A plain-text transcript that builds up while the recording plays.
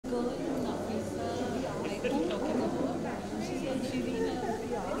That's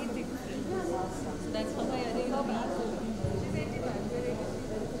how I arrange it.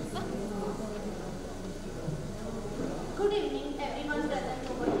 Good evening, everyone present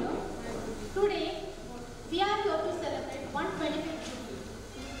over here. Today, we are here to celebrate 125th Jubilee,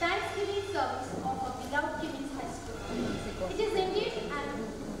 Thanksgiving service of our beloved Kimmins High School. It is indeed an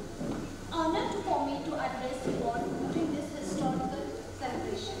honor for me to address you all during this historical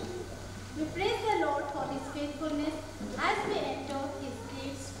celebration. We praise the Lord for His faithfulness as we enter His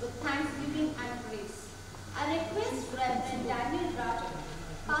gates with thanksgiving and praise. I request Reverend Daniel Raj,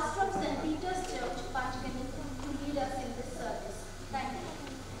 pastor of St. Peter's Church, PANCHGANI, to lead us in this service. Thank you.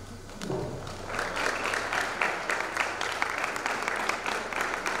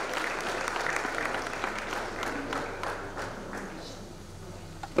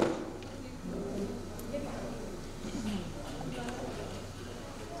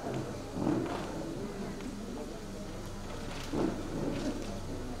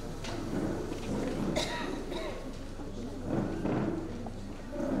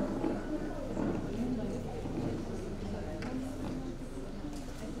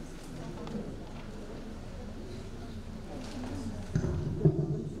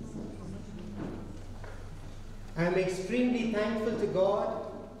 I am extremely thankful to God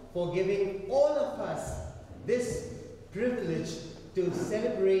for giving all of us this privilege to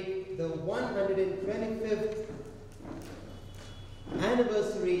celebrate the 125th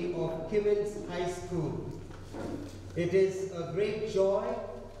anniversary of Kimmins High School. It is a great joy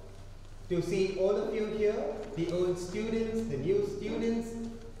to see all of you here, the old students, the new students,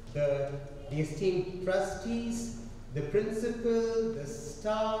 the esteemed trustees, the principal, the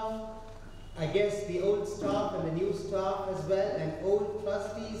staff, I guess the old staff and the new staff as well, and old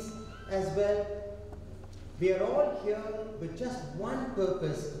trustees as well. We are all here with just one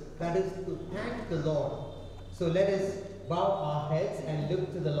purpose, that is to thank the Lord. So let us bow our heads and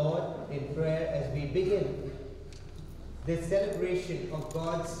look to the Lord in prayer as we begin this celebration of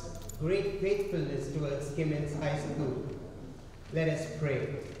God's great faithfulness towards Kimmins High School. Let us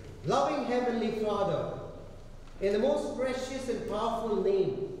pray. Loving Heavenly Father, in the most precious and powerful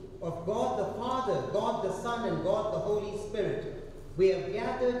name of God the Father, God the Son, and God the Holy Spirit, we have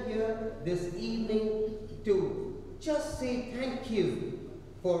gathered here this evening to just say thank you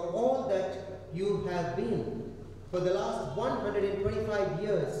for all that you have been for the last 125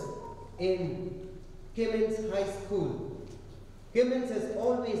 years in Kimmins High School. Kimmins has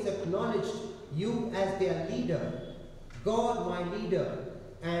always acknowledged you as their leader, God my leader,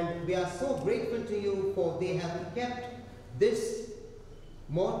 and we are so grateful to you for they have kept this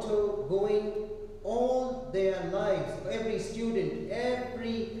motto going all their lives. Every student,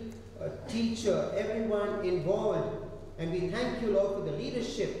 every teacher, everyone involved. And we thank you, Lord, for the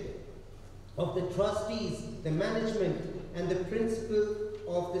leadership of the trustees, the management, and the principal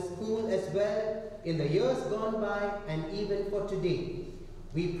of the school as well in the years gone by and even for today.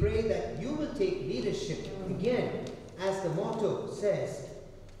 We pray that you will take leadership again, as the motto says,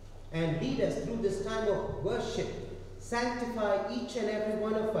 and lead us through this time of worship. Sanctify each and every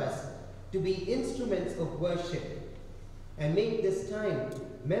one of us to be instruments of worship, and make this time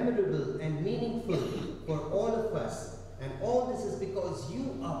memorable and meaningful for all of us. And all this is because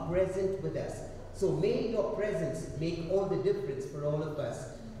you are present with us. So may your presence make all the difference for all of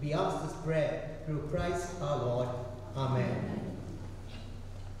us. We ask this prayer through Christ our Lord. Amen.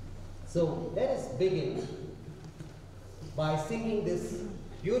 So let us begin by singing this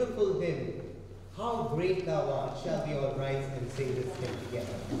beautiful hymn, How Great Thou Art. Shall we all rise and sing this hymn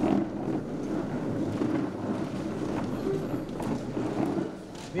together?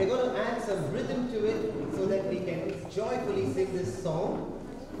 We are going to add some rhythm to it so that we can joyfully sing this song.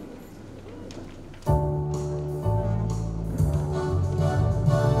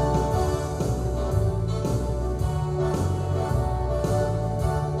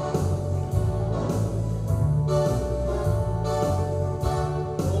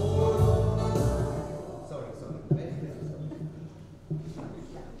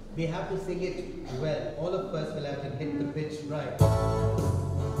 We have to sing it well. All of us will have to hit the pitch right.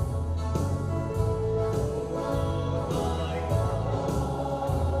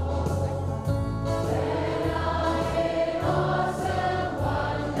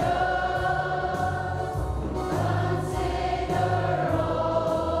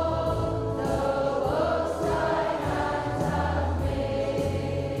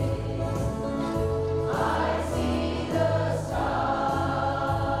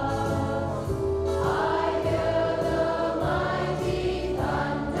 I hear the mighty thunder.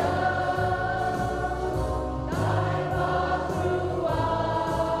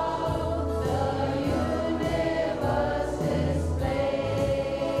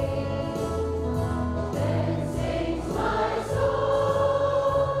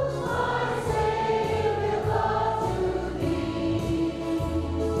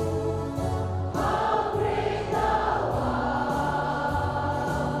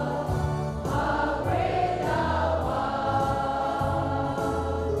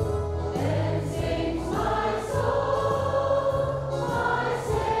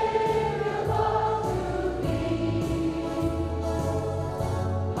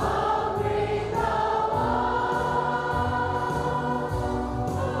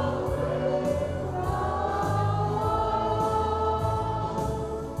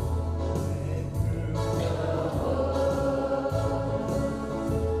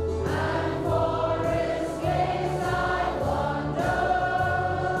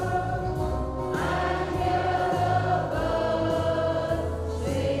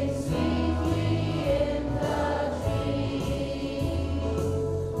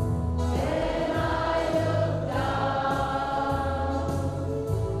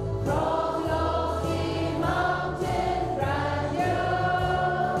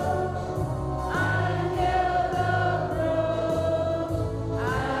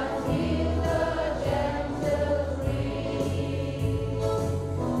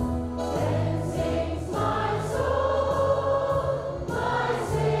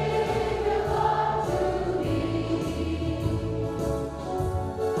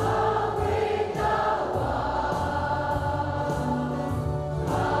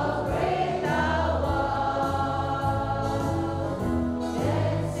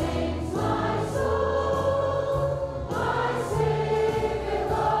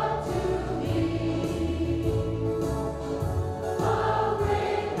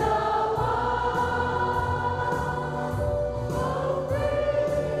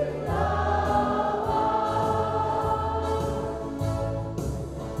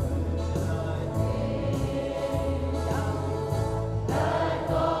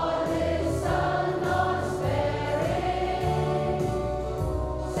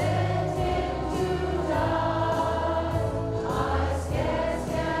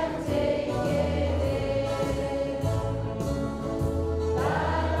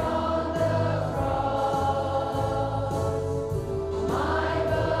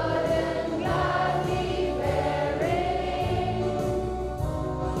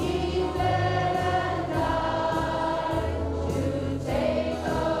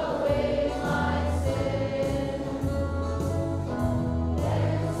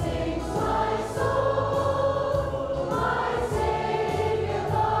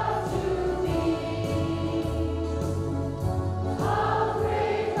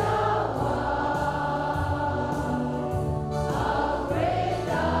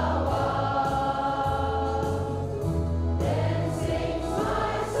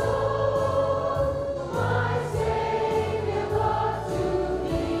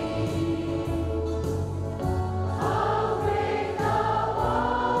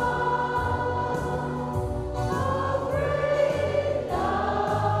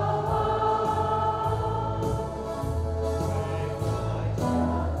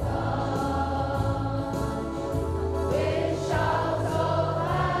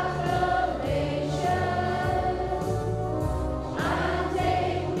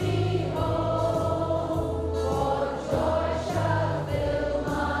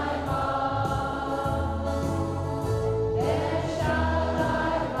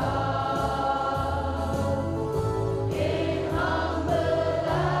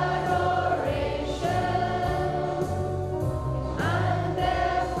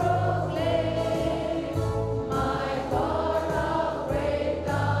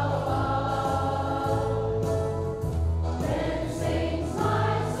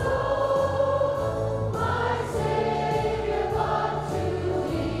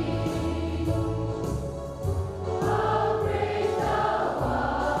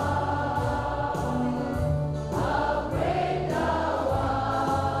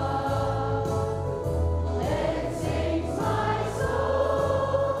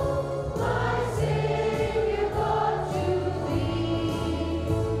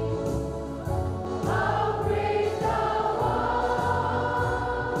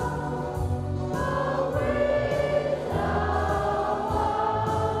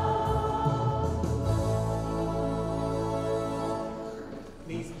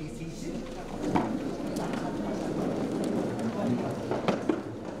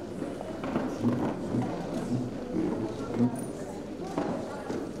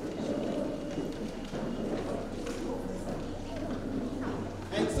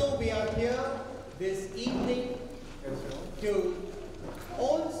 we are here this evening to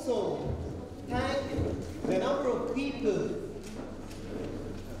also thank the number of people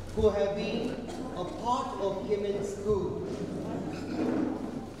who have been a part of Kimmins School.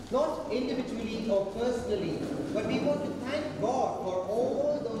 Not individually or personally, but we want to thank God for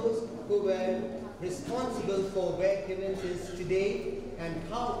all those who were responsible for where Kimmins is today and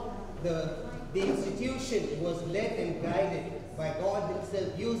how the institution was led and guided by God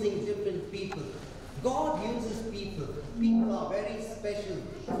Himself using different people. God uses people. People are very special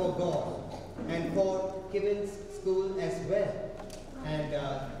for God and for Kimmins School as well. And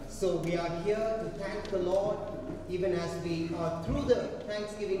so we are here to thank the Lord even as we are through the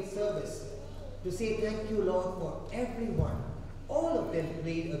Thanksgiving service to say thank you, Lord, for everyone. All of them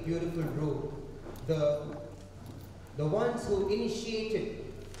played a beautiful role. The ones who initiated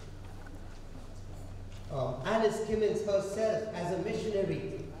Alice Kimmins herself as a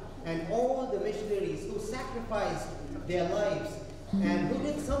missionary, and all the missionaries who sacrificed their lives and who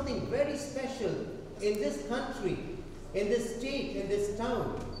did something very special in this country, in this state, in this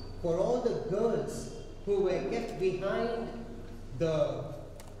town, for all the girls who were kept behind the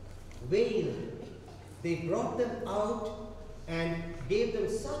veil. They brought them out and gave them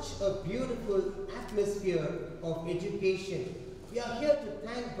such a beautiful atmosphere of education. We are here to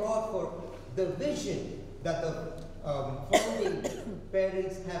thank God for the vision that the founding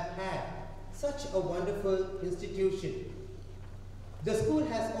parents have had. Such a wonderful institution. The school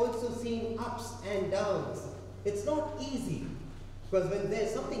has also seen ups and downs. It's not easy, because when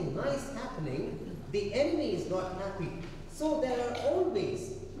there's something nice happening, the enemy is not happy. So there are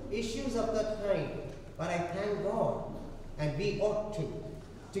always issues of that kind. But I thank God, and we ought to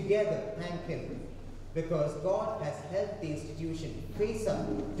together thank Him, because God has helped the institution face up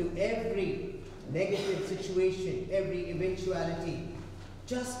to every negative situation, every eventuality,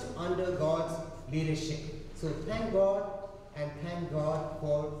 just under God's leadership. So thank God, and thank God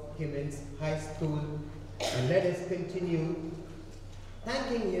for Kimmins High School. And let us continue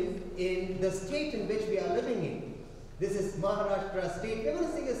thanking Him in the state in which we are living in. This is Maharashtra state. We're going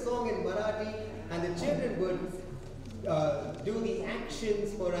to sing a song in Marathi, and the children would do the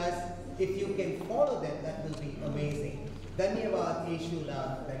actions for us. If you can follow them, that will be amazing. Dhanyavad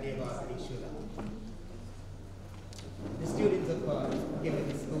Ishula, Dhanyavad Ishula. The students of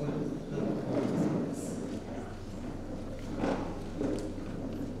Kimmins School will perform this.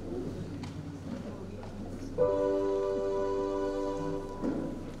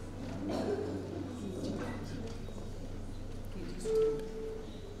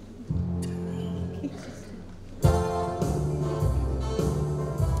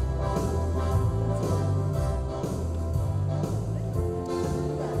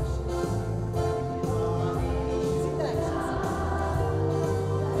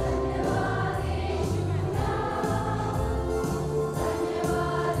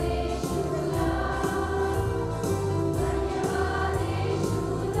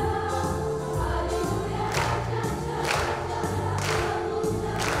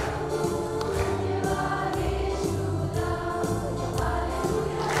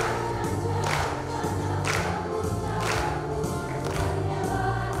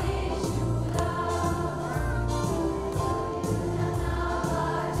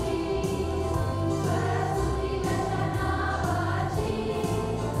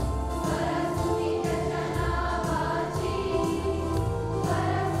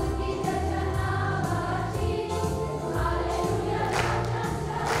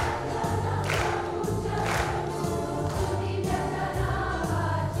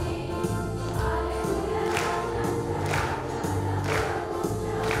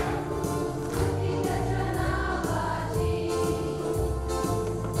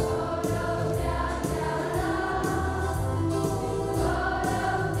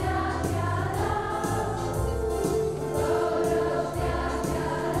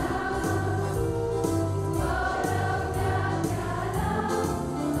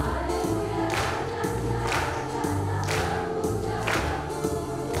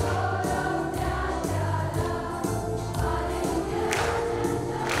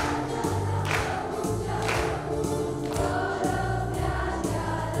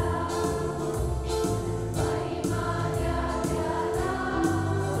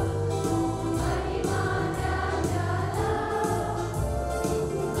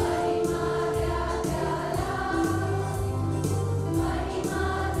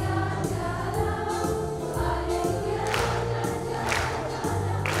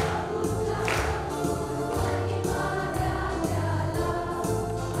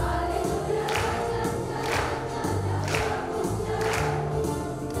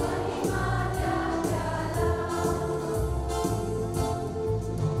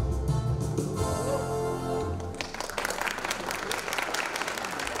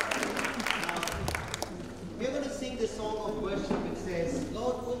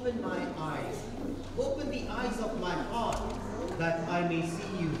 open my eyes. Open the eyes of my heart, that I may see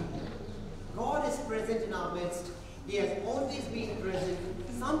you. God is present in our midst. He has always been present.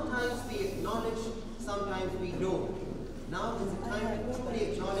 Sometimes we acknowledge, sometimes we don't. Now is the time to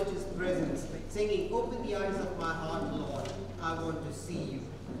truly acknowledge His presence, singing, open the eyes of my heart, Lord. I want to see you.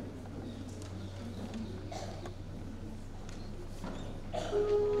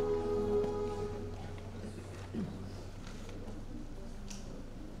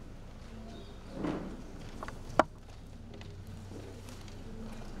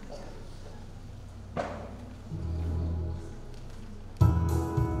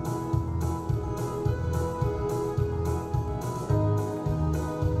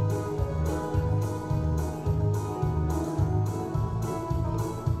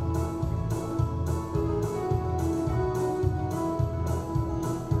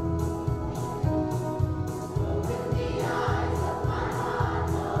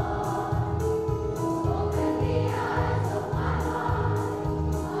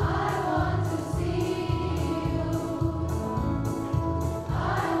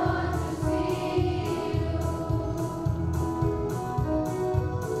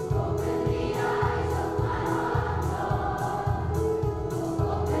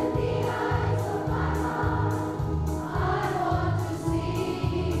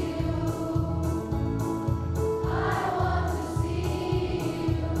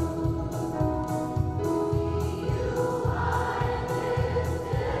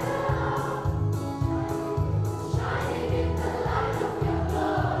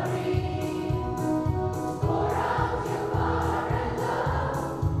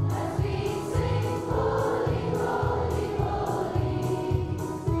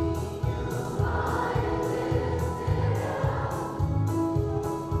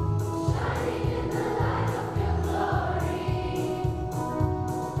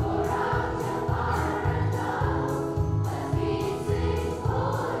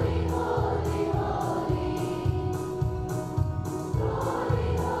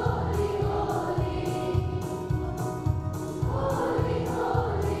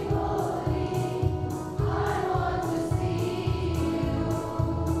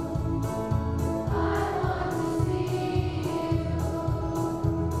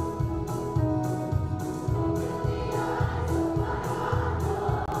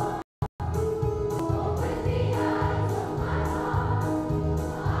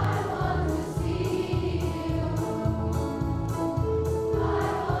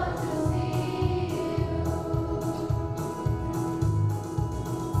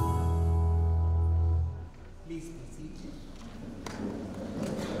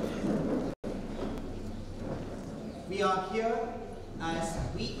 We are here as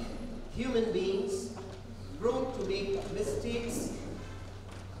weak human beings, prone to make mistakes,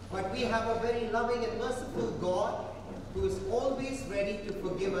 but we have a very loving and merciful God who is always ready to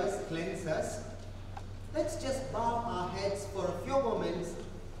forgive us, cleanse us. Let's just bow our heads for a few moments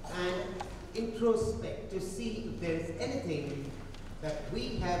and introspect to see if there is anything that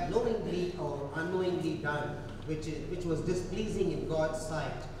we have knowingly or unknowingly done which was displeasing in God's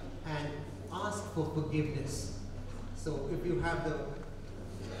sight, and ask for forgiveness. So if you have the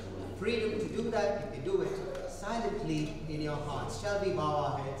freedom to do that, you can do it silently in your hearts. Shall we bow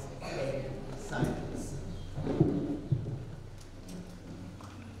our heads in silence?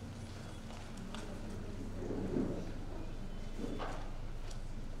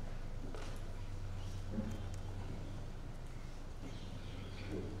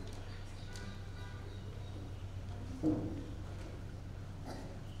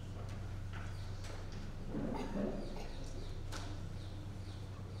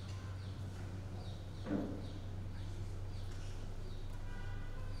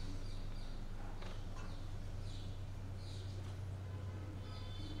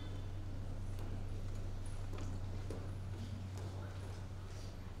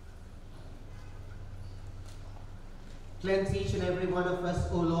 Cleanse each and every one of us,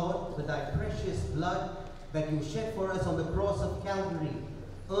 O Lord, with thy precious blood that you shed for us on the cross of Calvary,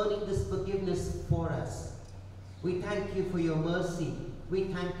 earning this forgiveness for us. We thank you for your mercy. We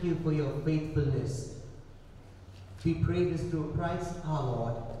thank you for your faithfulness. We pray this through Christ our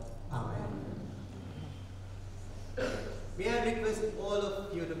Lord. Amen. May I request all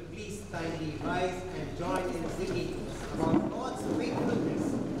of you to please kindly rise and join in singing about God's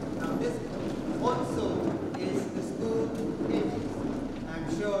faithfulness. Now this also is the school hymn.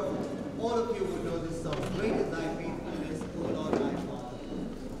 I'm sure all of you would know this song. Great is thy faithfulness, O Lord my Father.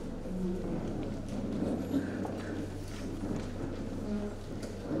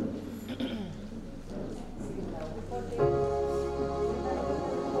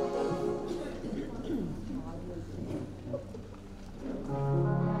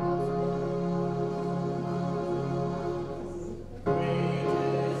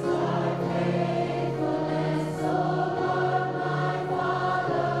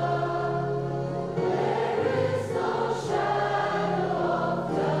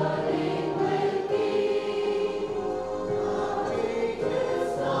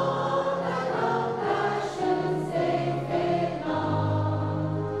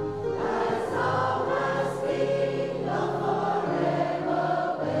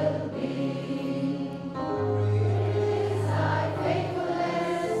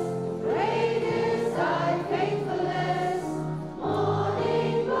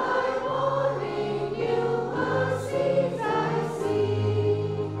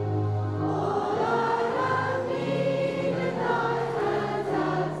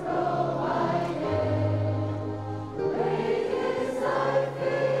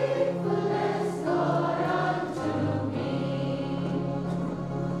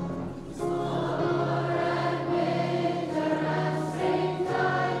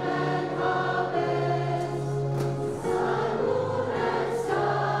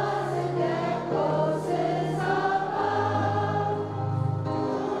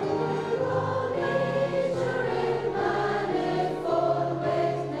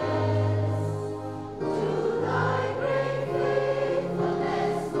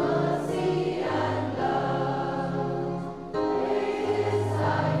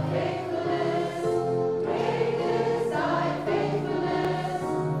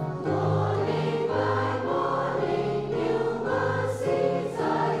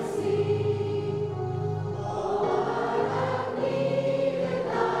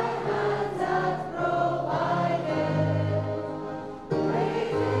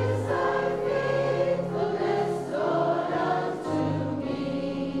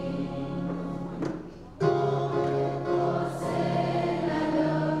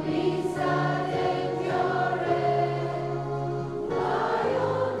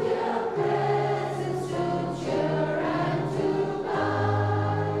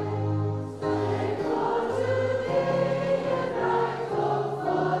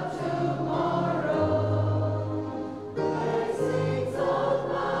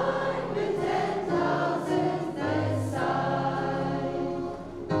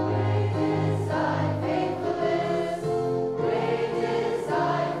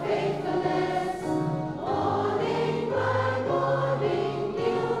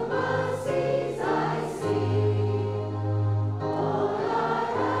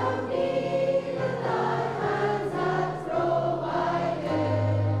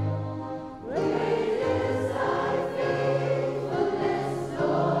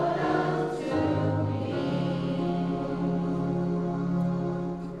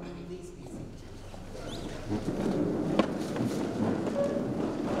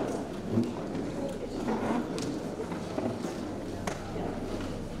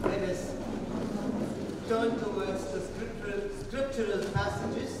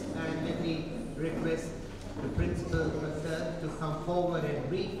 passages, and let me request the principal herself to come forward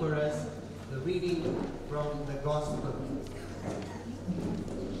and read for us the reading from the Gospel.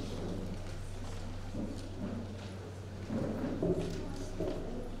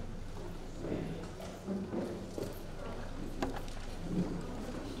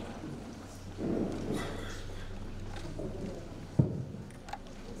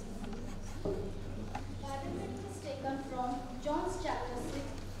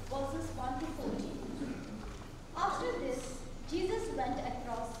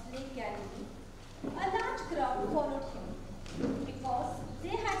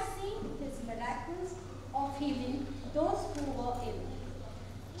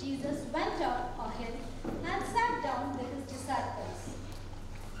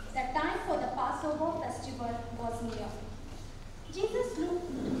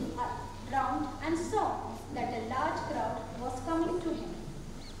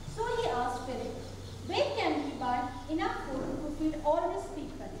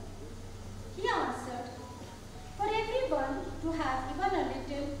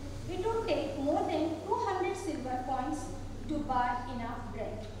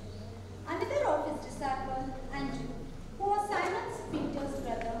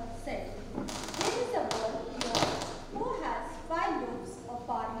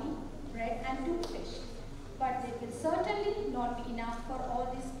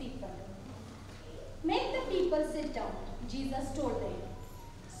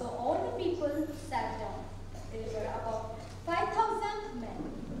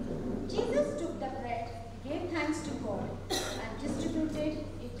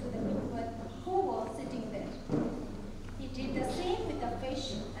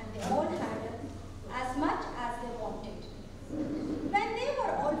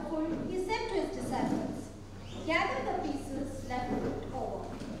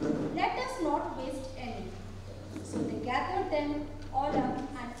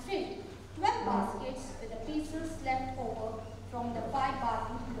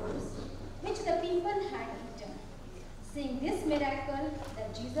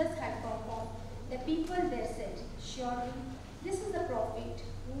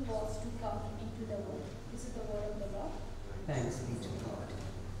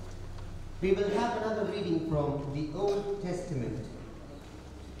 We will have another reading from the Old Testament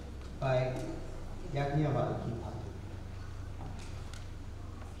by Yajnavalkya.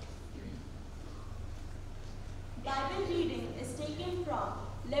 Bible reading is taken from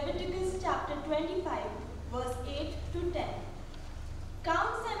Leviticus chapter 25, verse 8 to 10. Count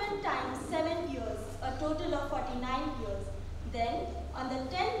 7 times 7 years, a total of 49 years. Then, on the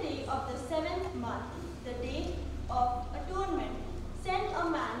 10th day of the 7th month, the day of atonement, send a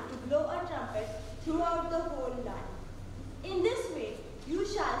man to blow a trumpet throughout the whole land. In this way, you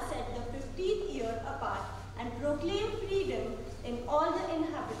shall set the 15th year apart and proclaim freedom in all the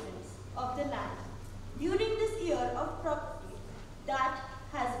inhabitants of the land. During this year of property that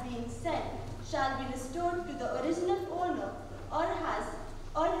has been sent shall be restored to the original owner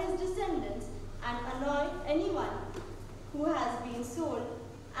or his descendants, and anyone who has been sold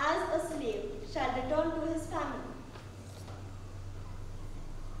as a slave shall return to his family.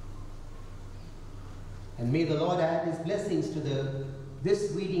 And may the Lord add his blessings to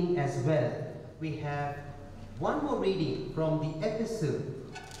this reading as well. We have one more reading from the epistle.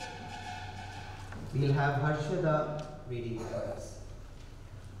 We'll have Harshada reading for us.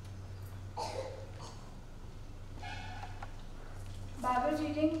 Bible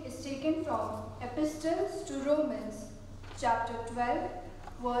reading is taken from Epistles to Romans, chapter 12,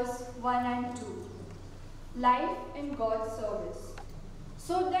 verse 1 and 2. Life in God's service.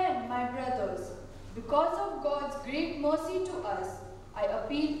 So then, my brothers, because of God's great mercy to us, I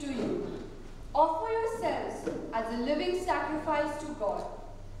appeal to you. Offer yourselves as a living sacrifice to God,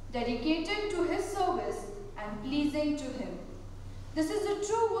 dedicated to His service and pleasing to Him. This is the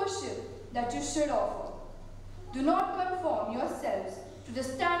true worship that you should offer. Do not conform yourselves to the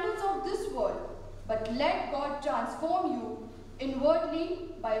standards of this world, but let God transform you inwardly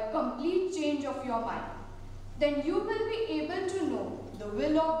by a complete change of your mind. Then you will be able to know the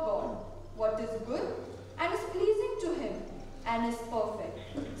will of God, what is good and is pleasing to Him and is perfect.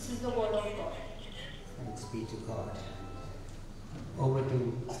 This is the word of God. Thanks be to God. Over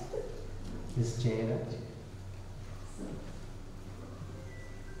to Ms. Jairaj.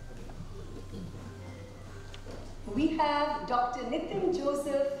 We have Dr. Nitin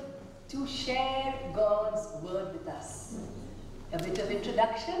Joseph to share God's word with us. A bit of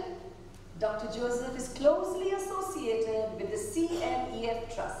introduction. Dr. Joseph is closely associated with the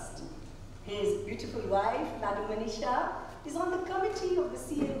CMEF Trust. His beautiful wife, Madam Manisha, is on the committee of the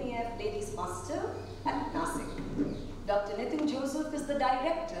CMEF Ladies Hostel at Nasik. Dr. Nitin Joseph is the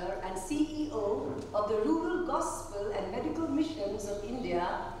director and CEO of the Rural Gospel and Medical Missions of India,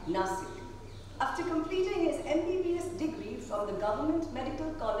 Nasik. After completing his MBBS degree from the Government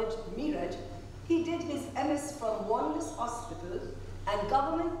Medical College, Meerut, he did his MS from Wanless Hospital and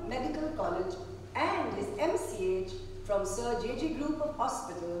Government Medical College and his MCH from Sir J.J. Group of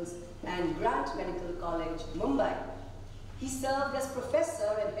Hospitals and Grant Medical College, Mumbai. He served as professor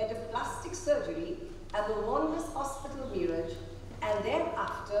and head of plastic surgery at the Wanless Hospital, Meerut, and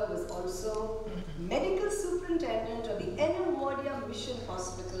thereafter was also medical superintendent of the Enamordia Mission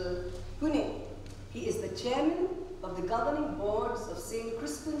Hospital, Pune. He is the chairman of the governing boards of St.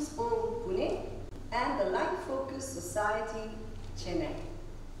 Crispin's Home, Pune, and the Life Focus Society, Chennai.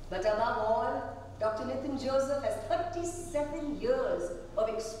 But above all, Dr. Nitin Joseph has 37 years of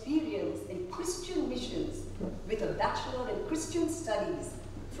experience in Christian missions with a Bachelor in Christian Studies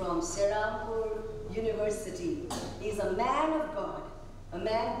from Serampur University. He is a man of God, a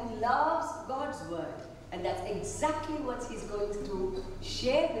man who loves God's word, and that's exactly what he's going to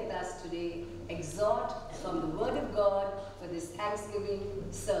share with us today, exhort from the word of God for this Thanksgiving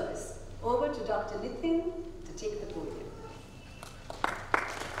service. Over to Dr. Nitin to take the podium.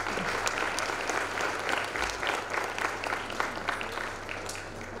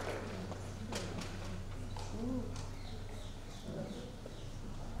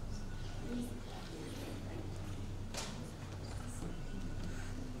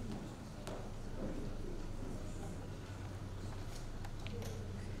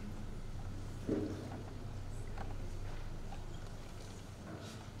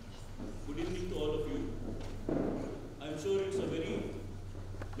 Good evening to all of you. I'm sure it's a very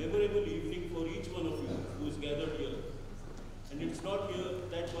memorable evening for each one of you who is gathered here. And it's not here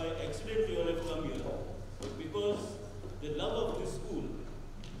that by accident you all have come here, but because the love of this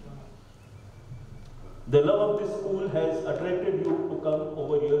school has attracted you to come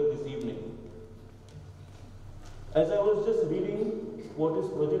over here this evening. As I was just reading what is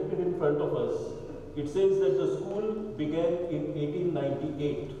projected in front of us, it says that the school began in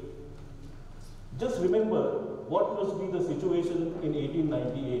 1898. Just remember what must be the situation in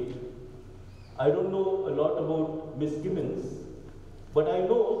 1898. I don't know a lot about Miss Kimmins, but I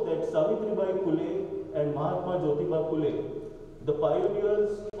know that Savitribai Phule and Mahatma Jyotiba Phule, the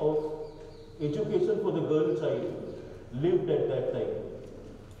pioneers of education for the girl child, lived at that time.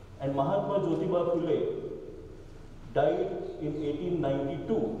 And Mahatma Jyotiba Phule died in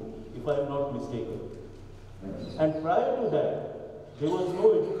 1892, if I am not mistaken. And prior to that, there was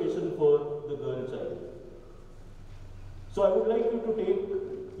no education for the girl child. So I would like you to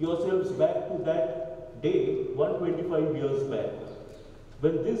take yourselves back to that day, 125 years back,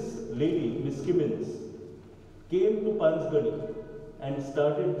 when this lady, Miss Kimmins, came to PANCHGANI and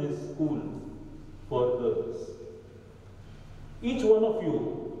started this school for girls. Each one of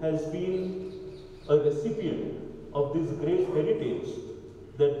you has been a recipient of this great heritage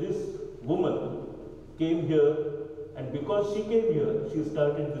that this woman came here, and because she came here, she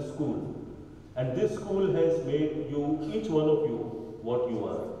started the school. And this school has made you, each one of you, what you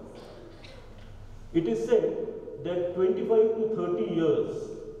are. It is said that 25 to 30 years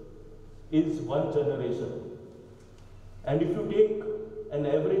is one generation. And if you take an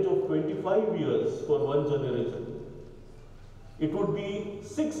average of 25 years for one generation, it would be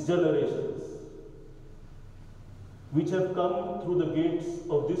 6 generations which have come through the gates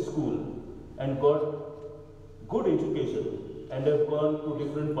of this school and got good education and have gone to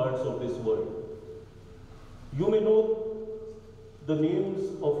different parts of this world. You may know the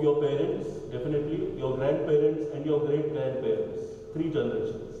names of your parents, definitely, your grandparents and your great-grandparents, 3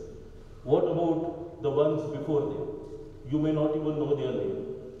 generations. What about the ones before them? You may not even know their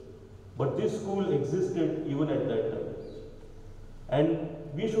name. But this school existed even at that time. And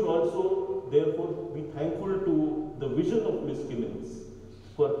we should also, therefore, be thankful to the vision of Miss Kimmins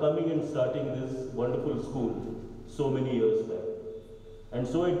for coming and starting this wonderful school so many years back. And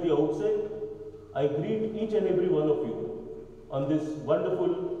so at the outset, I greet each and every one of you on this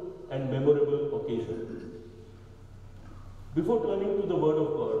wonderful and memorable occasion. Before turning to the Word of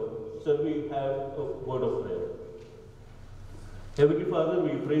God, shall we have a word of prayer? Heavenly Father,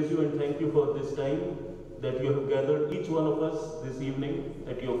 we praise you and thank you for this time that you have gathered each one of us this evening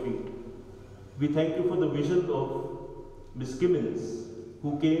at your feet. We thank you for the vision of Miss Kimmins,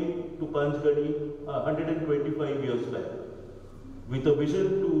 who came to PANCHGANI 125 years back with a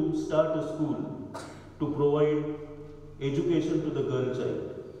vision to start a school to provide education to the girl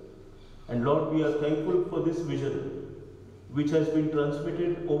child. And Lord, we are thankful for this vision which has been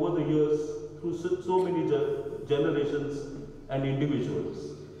transmitted over the years through so many generations and individuals.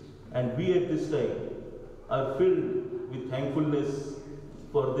 And we at this time are filled with thankfulness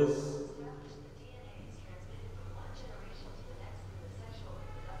for this.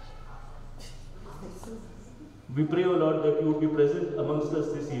 We pray, O Lord, that you would be present amongst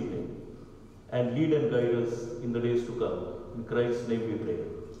us this evening and lead and guide us in the days to come. In Christ's name we pray.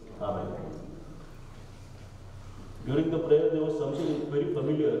 Amen. During the prayer, there was something very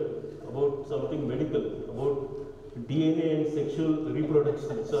familiar about something medical, about DNA and sexual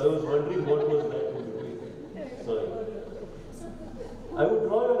reproduction. So I was wondering what was that in between. Sorry. I would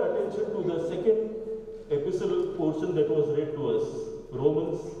draw your attention to the second epistle portion that was read to us,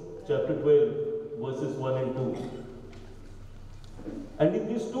 Romans chapter 12, verses 1 and 2. And in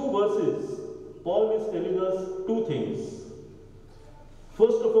these two verses, Paul is telling us two things.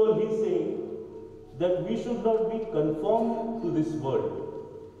 First of all, he's saying that we should not be conformed to this world.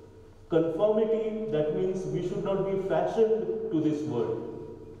 Conformity, that means we should not be fashioned to this world.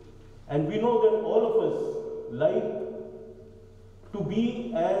 And we know that all of us like to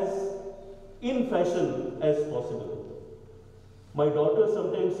be as in fashion as possible. My daughter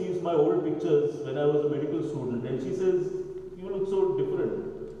sometimes sees my old pictures when I was a medical student and she says, "You look so different."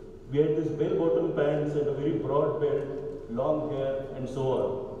 We had this bell-bottom pants and a very broad belt, long hair and so on.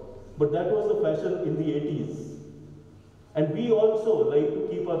 But that was the fashion in the 80s. And we also like to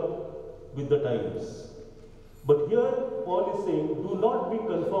keep up with the times. But here Paul is saying, do not be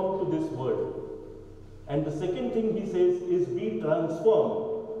conformed to this world. And the second thing he says is be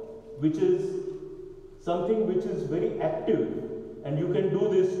transformed, which is something which is very active. And you can do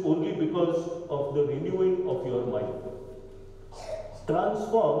this only because of the renewing of your mind.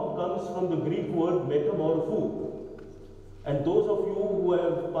 Transform comes from the Greek word metamorpho. And those of you who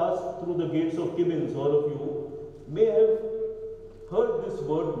have passed through the gates of Kimmins, all of you, may have heard this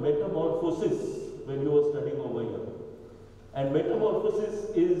word metamorphosis when you were studying over here. And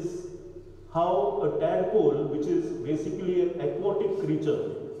metamorphosis is how a tadpole, which is basically an aquatic creature,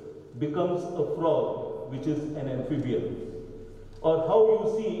 becomes a frog, which is an amphibian. Or how you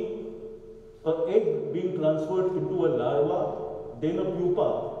see an egg being transferred into a larva, then a pupa,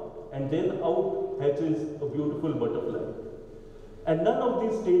 and then out hatches a beautiful butterfly. And none of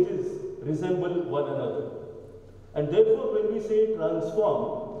these stages resemble one another. And therefore, when we say transform,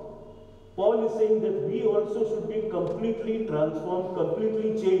 Paul is saying that we also should be completely transformed,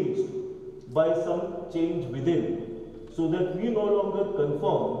 completely changed by some change within, so that we no longer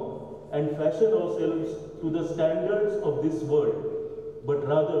conform and fashion ourselves to the standards of this world, but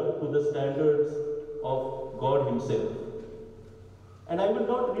rather to the standards of God Himself. And I will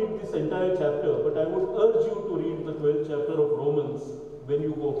not read this entire chapter, but I would urge you to read the 12th chapter of Romans when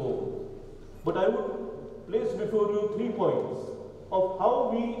you go home. But I would place before you 3 points of how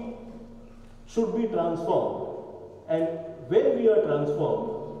we should be transformed. And when we are transformed,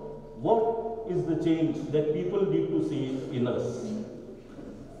 what is the change that people need to see in us?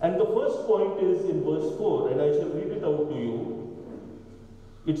 And the first point is in verse 4, and I shall read it out to you.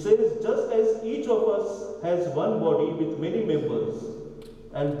 It says, just as each of us has one body with many members,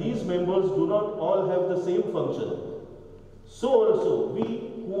 and these members do not all have the same function, so also we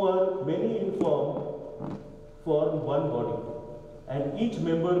who are many in form one body, and each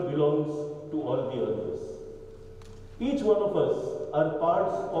member belongs to all the others. Each one of us are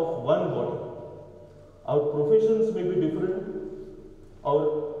parts of one body. Our professions may be different,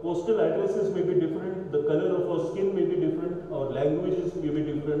 our postal addresses may be different, the color of our skin may be different, our languages may be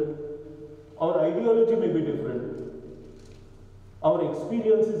different, our ideology may be different, our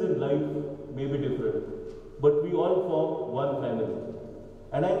experiences in life may be different, but we all form one family.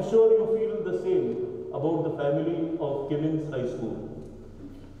 And I'm sure you feel the same about the family of Kimmins High School.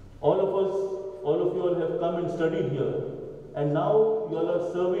 All of you all have come and studied here, and now you all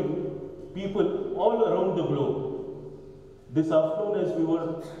are serving people all around the globe. This afternoon, as we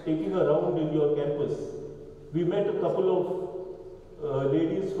were taking a round in your campus, we met a couple of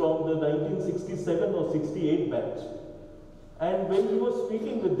ladies from the 1967 or 68 batch. And when we were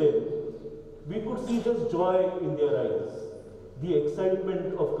speaking with them, we could see just joy in their eyes, the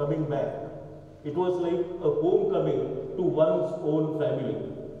excitement of coming back. It was like a homecoming to one's own family.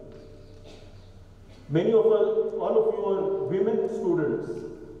 Many of us, all of you are women students,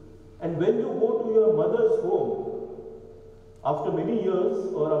 and when you go to your mother's home, after many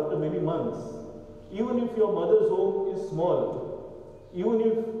years or after many months, even if your mother's home is small, even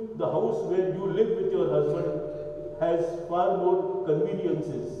if the house where you live with your husband has far more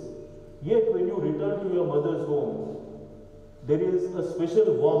conveniences, yet when you return to your mother's home, there is a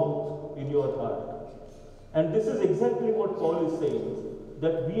special warmth in your heart. And this is exactly what Paul is saying,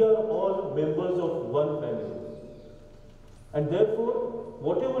 that we are all members of one family. And therefore,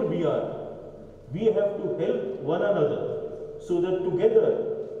 whatever we are, we have to help one another so that together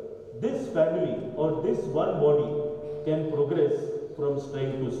this family or this one body can progress from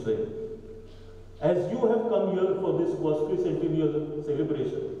strength to strength. As you have come here for this Quasquicentennial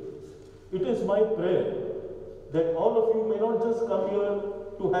celebration, it is my prayer that all of you may not just come here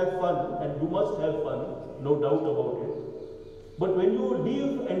to have fun, and you must have fun, no doubt about it, but when you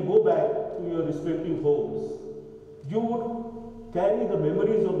leave and go back to your respective homes, you would carry the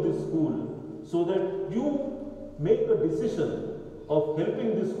memories of this school so that you make a decision of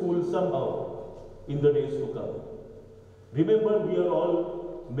helping this school somehow in the days to come. Remember, we are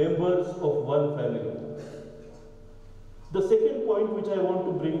all members of one family. The second point which I want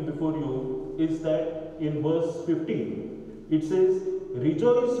to bring before you is that in verse 15, it says,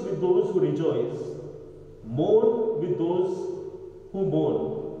 "Rejoice with those who rejoice, mourn with those who mourn,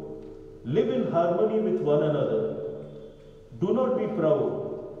 live in harmony with one another. Do not be proud,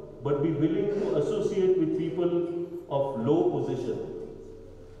 but be willing to associate with people of low position."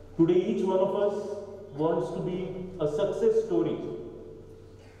 Today, each one of us wants to be a success story.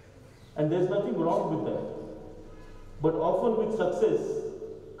 And there's nothing wrong with that. But often with success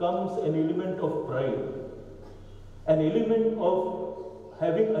comes an element of pride, an element of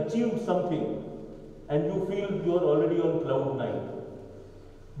having achieved something and you feel you're already on cloud nine.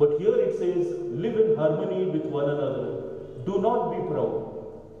 But here it says, live in harmony with one another. Do not be proud,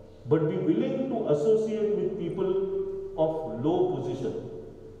 but be willing to associate with people of low position.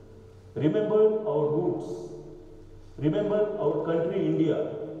 Remember our roots. Remember our country, India,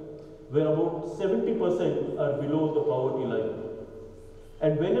 where about 70% are below the poverty line.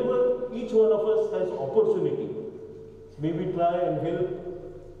 And whenever each one of us has opportunity, may we try and help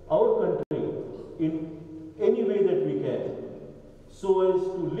our country in any way that we can, so as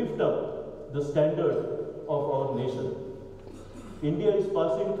to lift up the standard of our nation. India is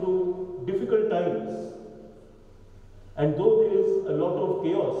passing through difficult times, and though there is a lot of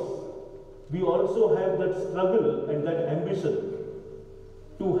chaos, we also have that struggle and that ambition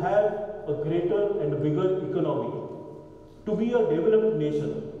to have a greater and bigger economy, to be a developed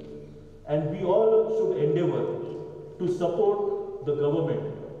nation, and we all should endeavor to support the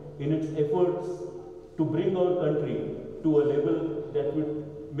government in its efforts to bring our country to a level that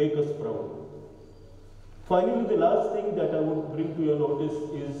would make us proud. Finally, the last thing that I would bring to your notice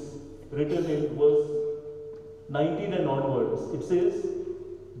is written in verse 19 and onwards. It says,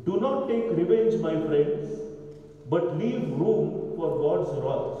 "Do not take revenge, my friends, but leave room for God's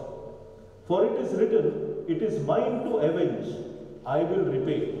wrath. For it is written, it is mine to avenge, I will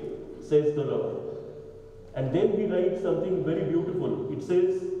repay, says the Lord." And then he writes something very beautiful. It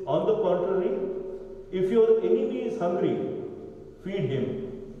says, "On the contrary, if your enemy is hungry, feed him.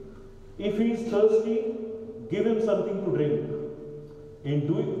 If he is thirsty, give him something to drink. In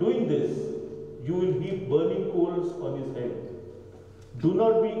doing this, you will heap burning coals on his head. Do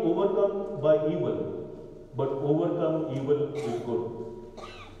not be overcome by evil, but overcome evil with good."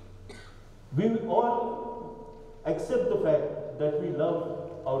 We all accept the fact that we love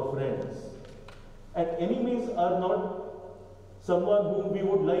our friends, and enemies are not someone whom we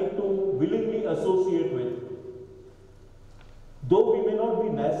would like to willingly associate with. Though we may not be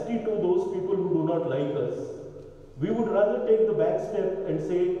nasty to those people who do not like us, we would rather take the back step and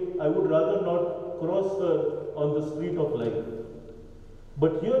say, "I would rather not cross her on the street of life."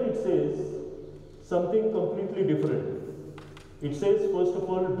 But here it says something completely different. It says, first of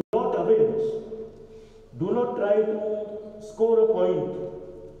all, do not avenge. Do not try to score a point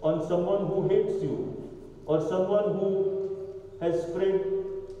on someone who hates you or someone who has spread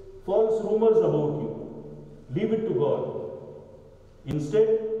false rumors about you. Leave it to God. Instead,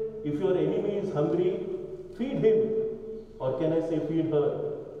 if your enemy is hungry, feed him, or can I say feed her?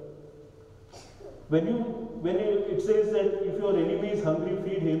 When it says that if your enemy is hungry,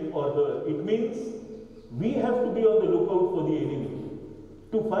 feed him or her, it means we have to be on the lookout for the enemy,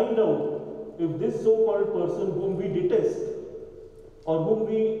 to find out if this so-called person whom we detest or whom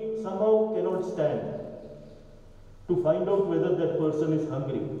we somehow cannot stand, to find out whether that person is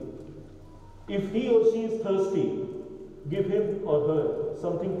hungry. If he or she is thirsty, give him or her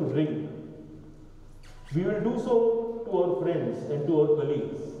something to drink. We will do so to our friends and to our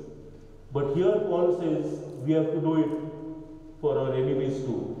colleagues. But here Paul says we have to do it for our enemies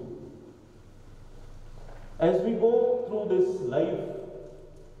too. As we go through this life,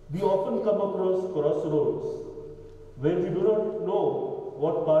 we often come across crossroads where we do not know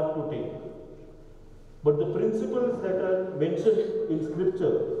what path to take. But the principles that are mentioned in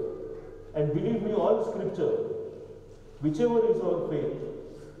Scripture, and believe me, all Scripture, whichever is our faith,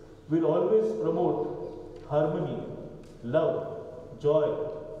 will always promote harmony, love, joy,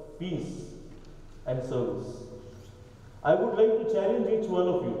 peace, and service. I would like to challenge each one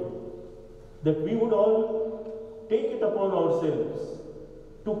of you that we would all take it upon ourselves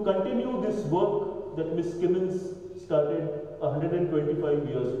to continue this work that Miss Kimmins started 125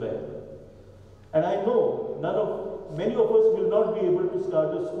 years back. And I know many of us will not be able to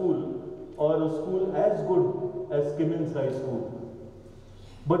start a school or a school as good as Kimmins High School.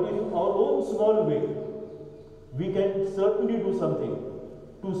 But in our own small way, we can certainly do something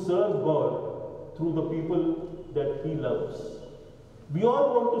to serve God through the people that He loves. We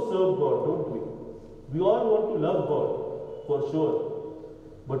all want to serve God, don't we? We all want to love God, for sure.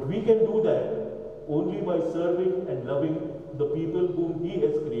 But we can do that only by serving and loving the people whom He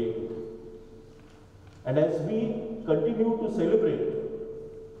has created. And as we continue to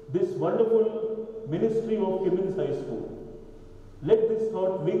celebrate this wonderful ministry of Kimmins High School, let this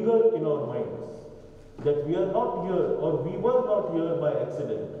thought linger in our minds that we are not here, or we were not here by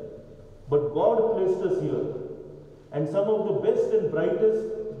accident, but God placed us here, and some of the best and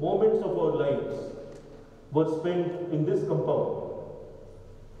brightest moments of our lives were spent in this compound.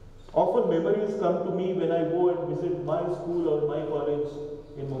 Often memories come to me when I go and visit my school or my college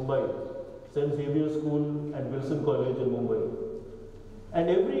in Mumbai, St. Xavier's School and Wilson College in Mumbai. And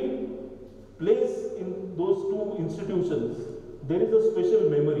every place in those two institutions, there is a special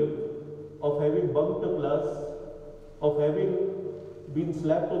memory of having bunked a class, of having been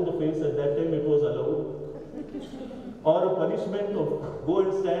slapped on the face, at that time it was allowed, or a punishment of go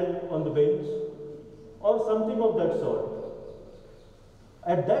and stand on the bench, or something of that sort.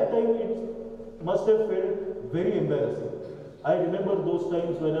 At that time it must have felt very embarrassing. I remember those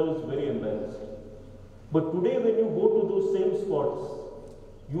times when I was very embarrassed. But today when you go to those same spots,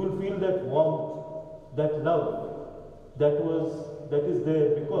 you will feel that warmth, that love, that is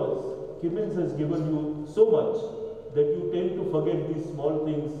there because Kimmins has given you so much that you tend to forget these small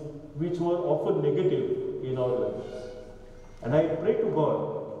things which were often negative in our lives. And I pray to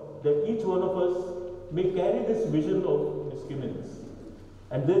God that each one of us may carry this vision of Miss Kimmins.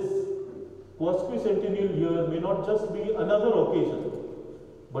 And this Quasquicentennial year may not just be another occasion,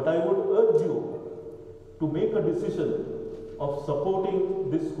 but I would urge you to make a decision of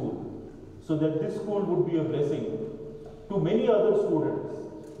supporting this school so that this school would be a blessing to many other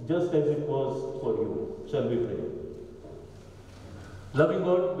students, just as it was for you. Shall we pray? Loving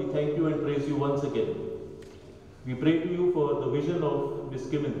God, we thank you and praise you once again. We pray to you for the vision of Miss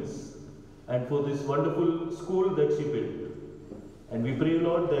Kimmins and for this wonderful school that she built. And we pray,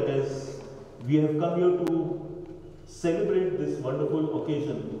 Lord, that as we have come here to celebrate this wonderful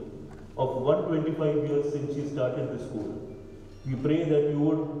occasion of 125 years since she started the school, we pray that you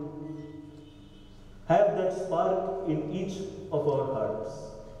would have that spark in each of our hearts,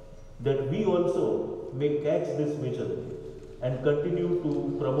 that we also may catch this vision and continue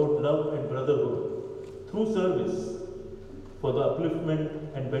to promote love and brotherhood through service for the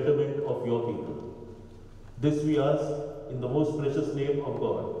upliftment and betterment of your people. This we ask in the most precious name of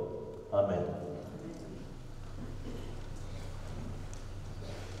God. Amen.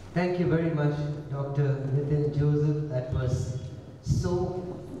 Thank you very much, Dr. Nitin Joseph. That was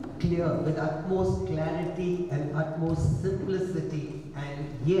so clear, with utmost clarity and utmost simplicity, and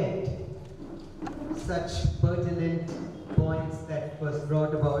yet such pertinent points that was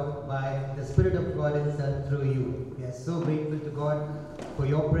brought about by the Spirit of God Himself through you. We are so grateful to God for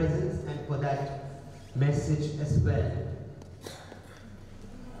your presence and for that message as well.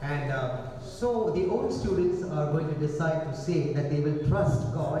 And so the old students are going to decide to say that they will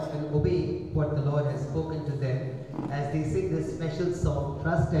trust God and obey what the Lord has spoken to them as they sing this special song,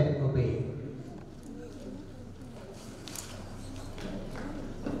 Trust and Obey.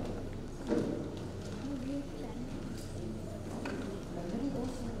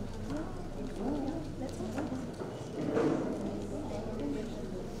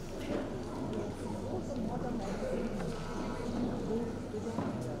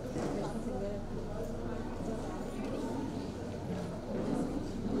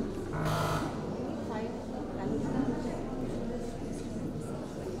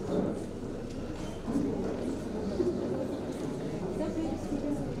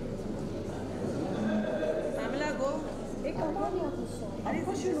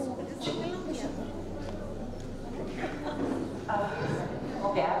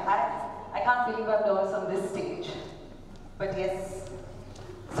 Okay, I can't believe I'm nervous on this stage. But yes,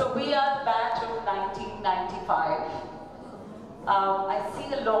 so we are the batch of 1995. I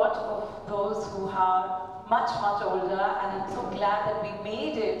see a lot of those who are much, much older, and I'm so glad that we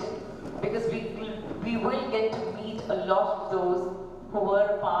made it, because we will get to meet a lot of those who were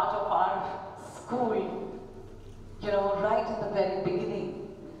a part of our school right in the very beginning.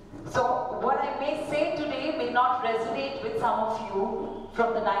 So what I may say today may not resonate with some of you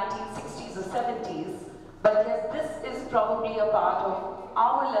from the 1960s or 70s, but yes, this is probably a part of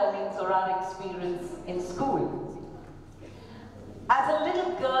our learnings or our experience in school. As a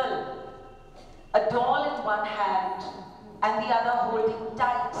little girl, a doll in one hand and the other holding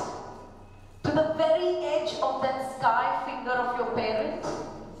tight to the very edge of that sky finger of your parent,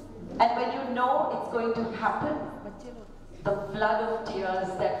 and when you know it's going to happen, the flood of tears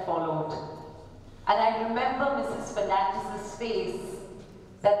that followed. And I remember Mrs. Fernandez's face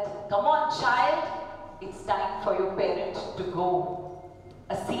that, come on child, it's time for your parent to go.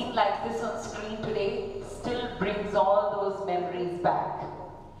 A scene like this on screen today still brings all those memories back.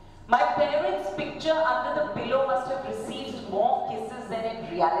 My parents' picture under the pillow must have received more kisses than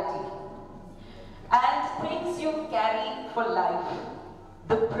in reality. And things you carry for life.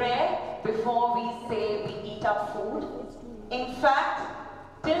 The prayer before we say we eat our food. In fact,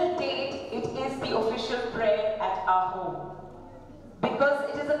 till date, it is the official prayer at our home. Because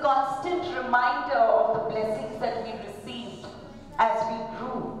it is a constant reminder of the blessings that we received as we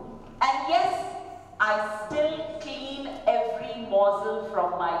grew. And yes, I still clean every morsel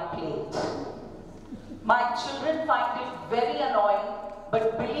from my plate. My children find it very annoying,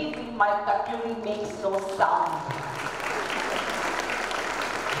 but believe me, my cutlery makes no sound.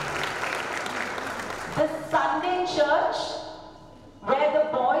 The Sunday church, where the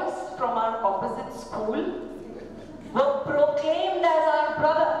boys from our opposite school were proclaimed as our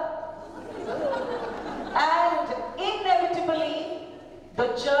brother. And inevitably, the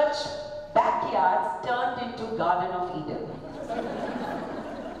church backyards turned into Garden of Eden.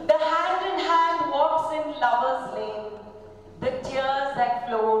 The hand-in-hand walks in Lover's Lane, the tears that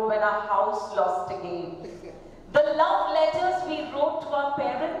flowed when our house lost a game, the love letters we wrote to our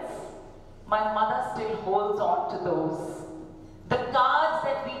parents, my mother still holds on to those. The cards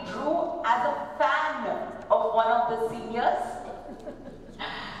that we drew as a fan of one of the seniors,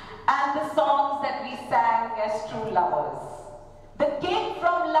 and the songs that we sang as true lovers. The cake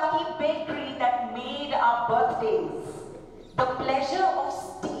from Lucky Bakery that made our birthdays. The pleasure of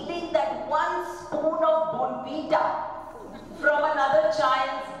stealing that one spoon of Bonvita from another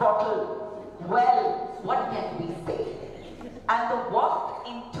child's bottle. Well, what can we say? And the walk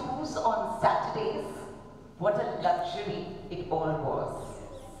in twos on Saturdays, what a luxury it all was.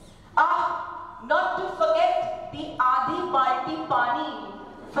 Not to forget the Aadhi Balti Pani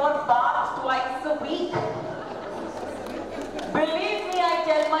for bath twice a week. Believe me, I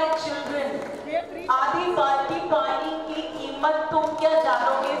tell my children, Aadhi Balti Pani ki कीमत तुम क्या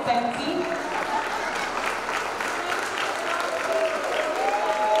जानोगे fancy?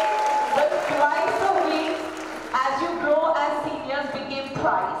 But twice a week, as you grow as seniors, became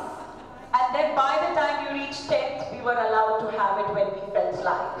thrice. And then by the time you reached 10th, we were allowed to have it when we felt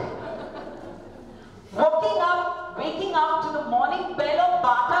like. Waking up to the morning bell of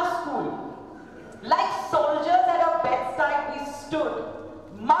Bata school. Like soldiers at our bedside, we stood,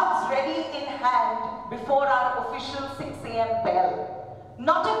 mugs ready in hand before our official 6 a.m. bell.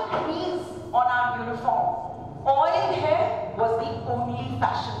 Not a crease on our uniform. Oiled hair was the only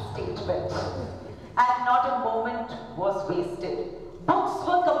fashion statement. And not a moment was wasted. Books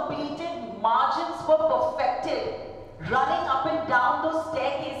were completed, margins were perfected, running up and down those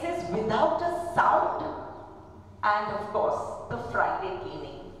staircases without a sound. And of course, the Friday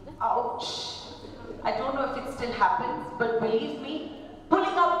caning. Ouch! I don't know if it still happens, but believe me,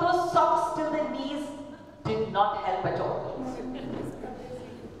 pulling up those socks till the knees did not help at all.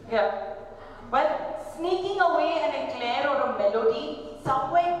 Yeah. Well, sneaking away an eclair or a melody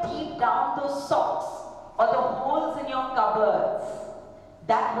somewhere deep down those socks or the holes in your cupboards,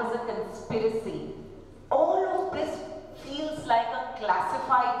 that was a conspiracy. All of this feels like a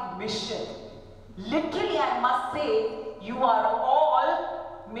classified mission. Literally, I must say, you are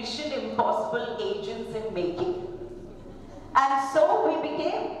all Mission Impossible agents in making. And so we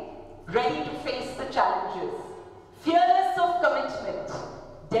became ready to face the challenges, fearless of commitment,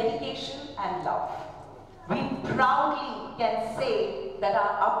 dedication and love. We proudly can say that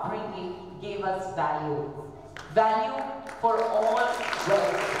our upbringing gave us value. Value for all wealth,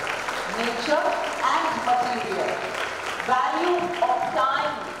 nature and material. Value of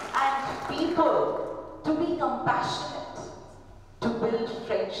time and people, to be compassionate, to build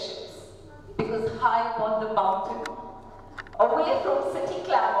friendships. Because high upon the mountain, away from city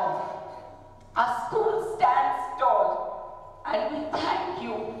clamor, our school stands tall, and we thank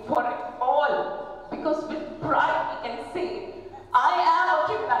you for it all, because with pride we can say, I am a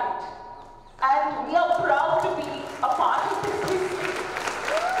Kimmite, and we are proud to be a part of this history.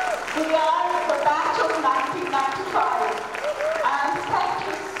 We are the batch of 1995.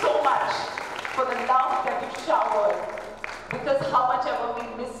 because how much ever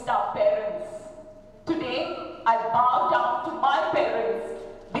we missed our parents. Today, I bow down to my parents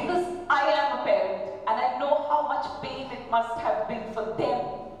because I am a parent and I know how much pain it must have been for them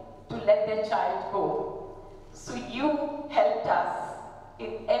to let their child go. So you helped us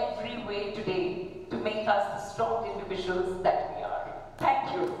in every way today to make us the strong individuals that we are.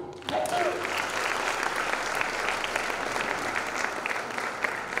 Thank you. Thank you.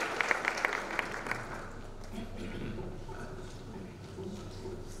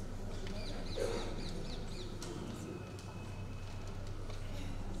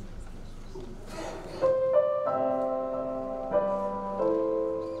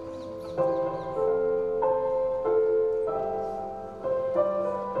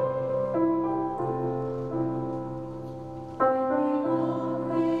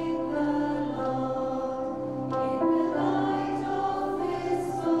 With the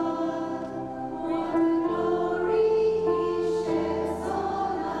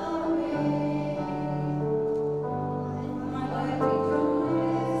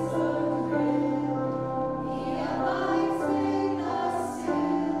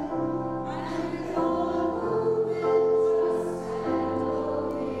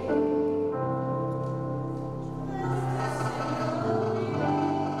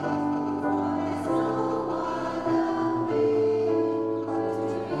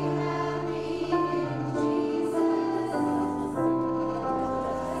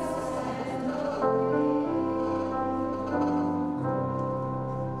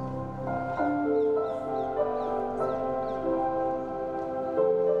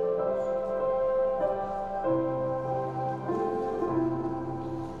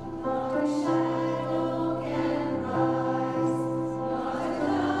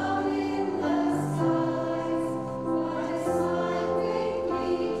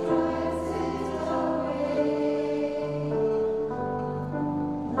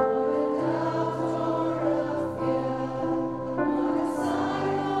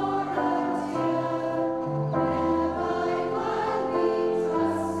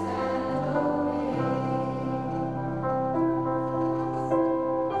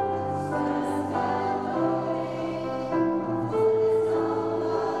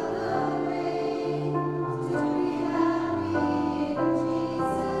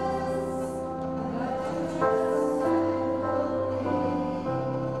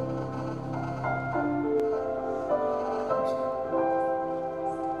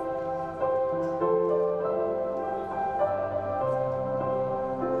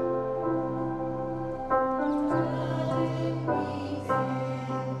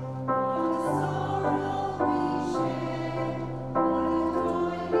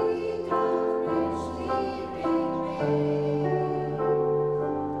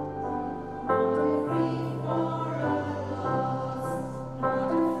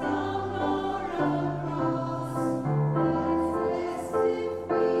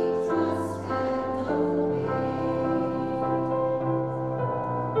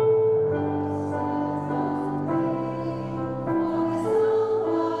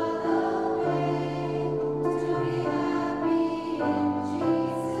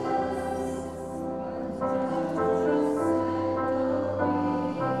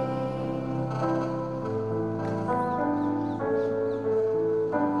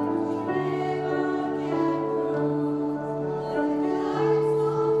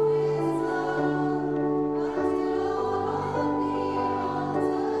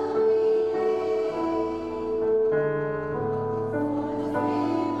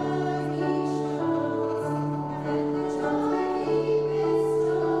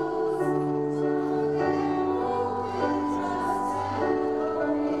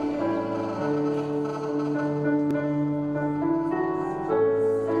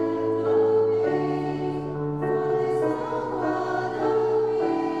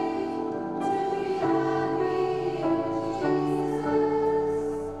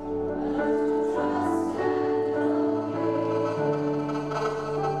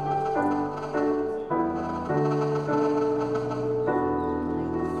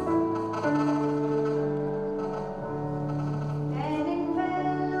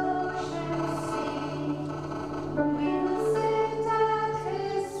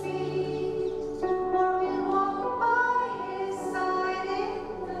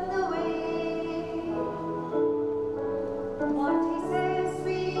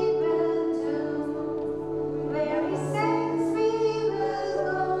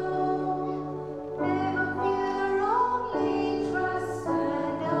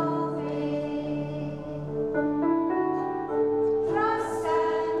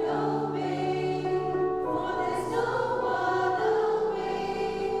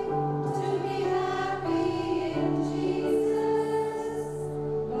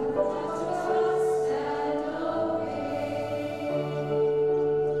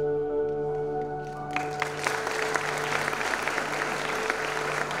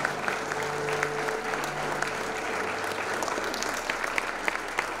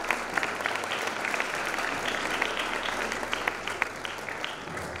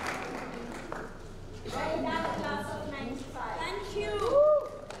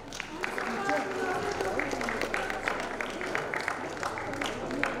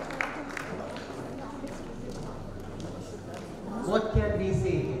can we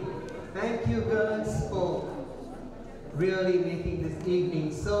say? Thank you, girls, for really making this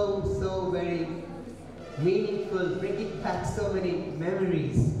evening so very meaningful, bringing back so many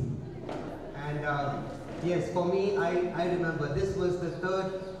memories. And yes, for me, I remember this was the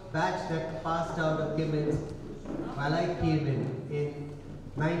third batch that passed out of Kimmins while I came in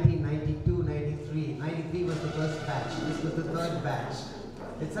 1992, 93. 93 was the first batch. This was the third batch.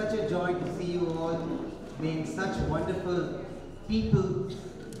 It's such a joy to see you all being such wonderful people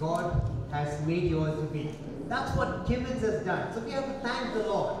God has made you all to be. That's what Kimmins has done. So we have to thank the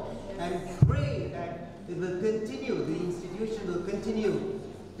Lord and pray that it will continue, the institution will continue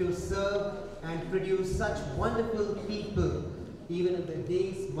to serve and produce such wonderful people even in the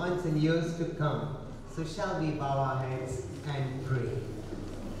days, months and years to come. So shall we bow our heads and pray.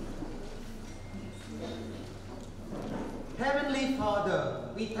 Heavenly Father,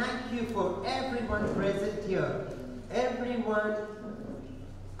 we thank you for everyone present here, everyone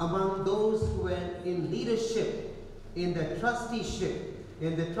among those who are in leadership, in the trusteeship,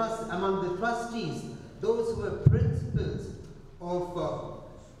 among the trustees, those who are principals of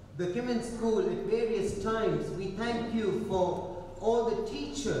the Kimmins School at various times. We thank you for all the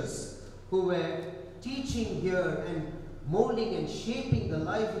teachers who were teaching here and molding and shaping the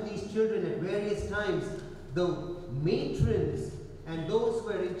lives of these children at various times, the matrons and those who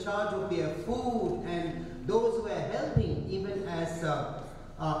are in charge of their food and those who are helping even as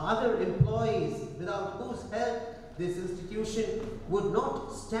other employees, without whose help this institution would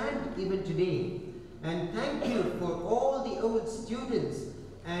not stand even today. And thank you for all the old students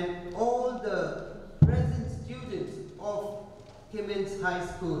and all the present students of Kimmins High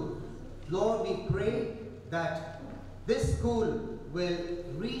School. Lord, we pray that this school will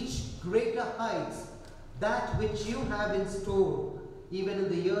reach greater heights, that which you have in store even in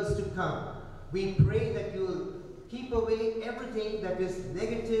the years to come. We pray that you will keep away everything that is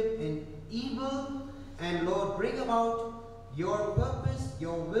negative and evil, and Lord, bring about your purpose,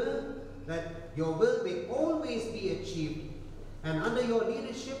 your will, that your will may always be achieved. And under your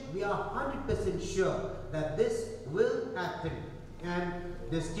leadership, we are 100% sure that this will happen. And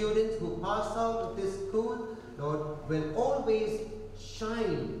the students who pass out of this school, Lord, will always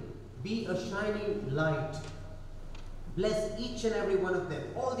shine, be a shining light. Bless each and every one of them,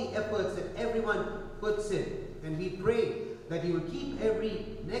 all the efforts that everyone puts in. And we pray that you will keep every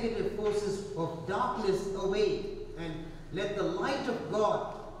negative forces of darkness away and let the light of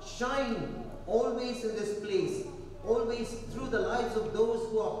God shine always in this place, always through the lives of those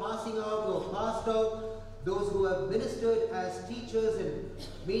who are passing out or passed out, those who have ministered as teachers and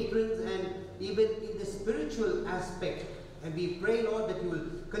matrons, and even in the spiritual aspect. And we pray, Lord, that you will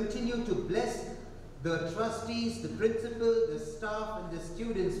continue to bless the trustees, the principal, the staff, and the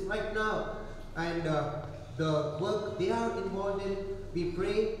students right now, and the work they are involved in. We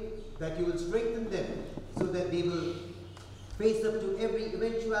pray that you will strengthen them so that they will face up to every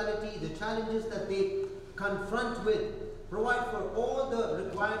eventuality, the challenges that they confront with. Provide for all the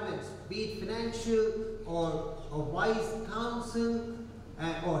requirements, be it financial or a wise counsel,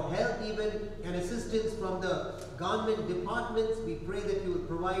 or help even and assistance from the government departments. We pray that you will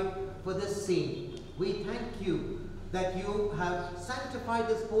provide for the same. We thank you that you have sanctified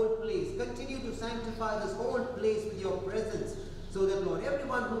this whole place. Continue to sanctify this whole place with your presence, so that, Lord,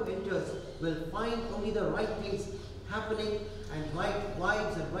 everyone who enters will find only the right things happening, and right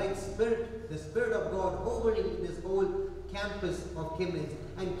vibes and right spirit, the Spirit of God hovering in this whole campus of Kimmins,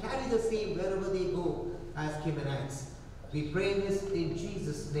 and carry the same wherever they go as Kimminites. We pray this in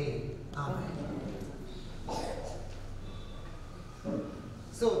Jesus' name. Amen.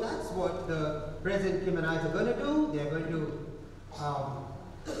 So that's what the present Kimminites are going to do. They're going to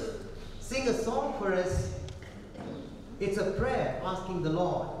sing a song for us. It's a prayer asking the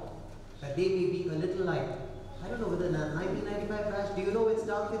Lord that they may be a little light. I don't know whether the 1995 batch, do you know it's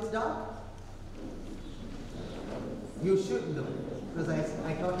dark? It's dark? You should know, because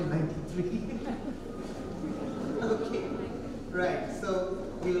I taught in 93. Okay, right. So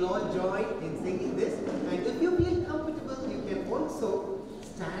we will all join in singing this, and if you feel comfortable, you can also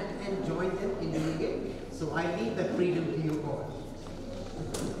stand and join them in doing it. So I leave that freedom to you all.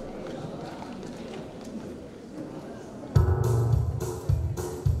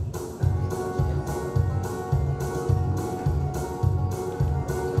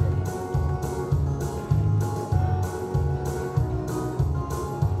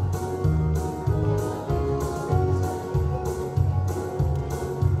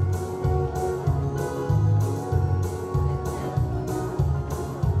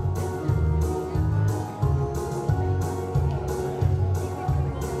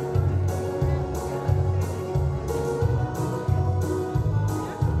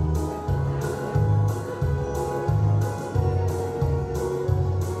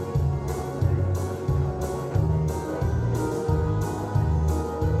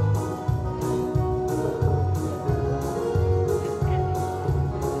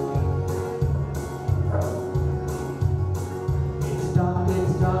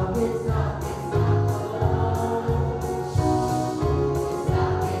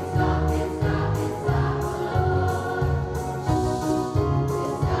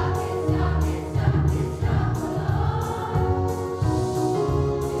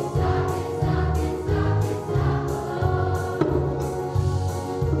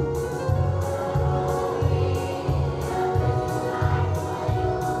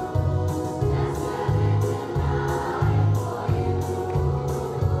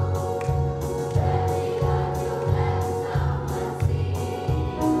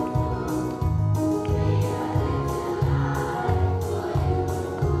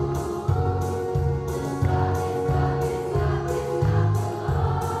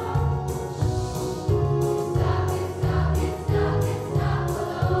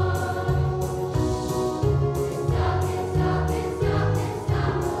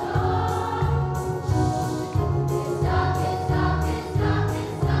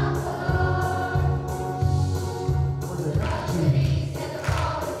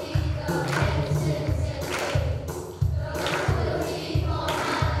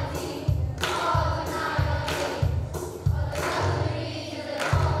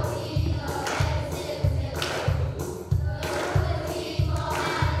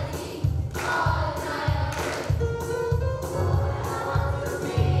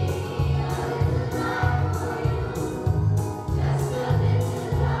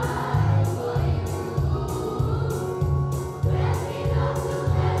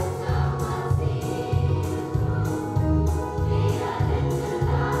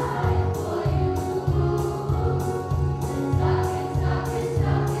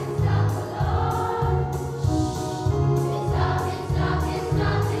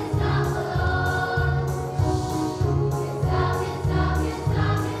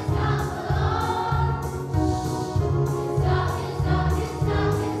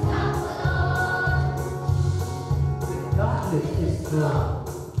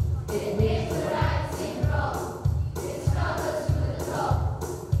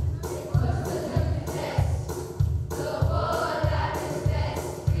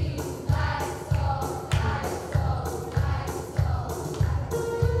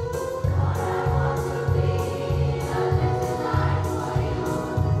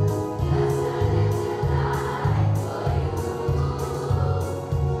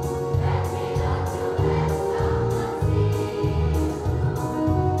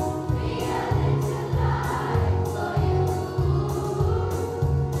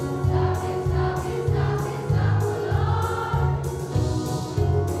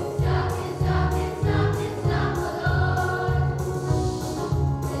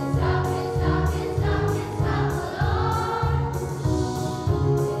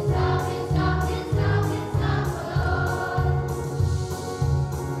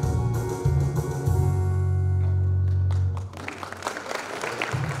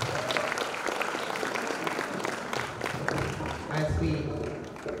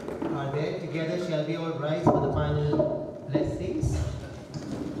 rise for the final blessings.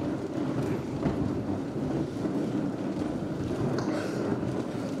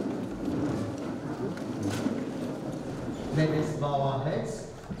 Let us bow our heads.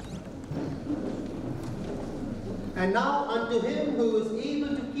 And now unto him who is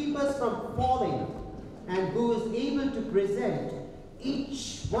able to keep us from falling and who is able to present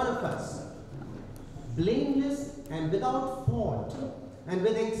each one of us blameless and without fault and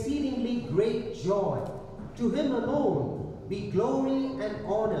with exceedingly great joy, to him alone be glory and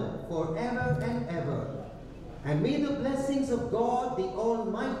honor forever and ever. And may the blessings of God the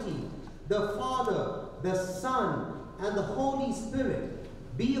Almighty, the Father, the Son, and the Holy Spirit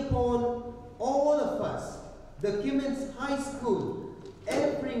be upon all of us, the Kimmins High School,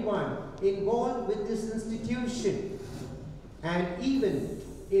 everyone involved with this institution, and even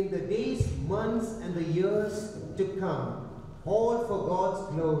in the days, months, and the years to come, all for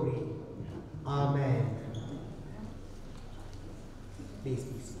God's glory. Amen. Please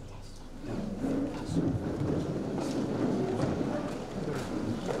be seated.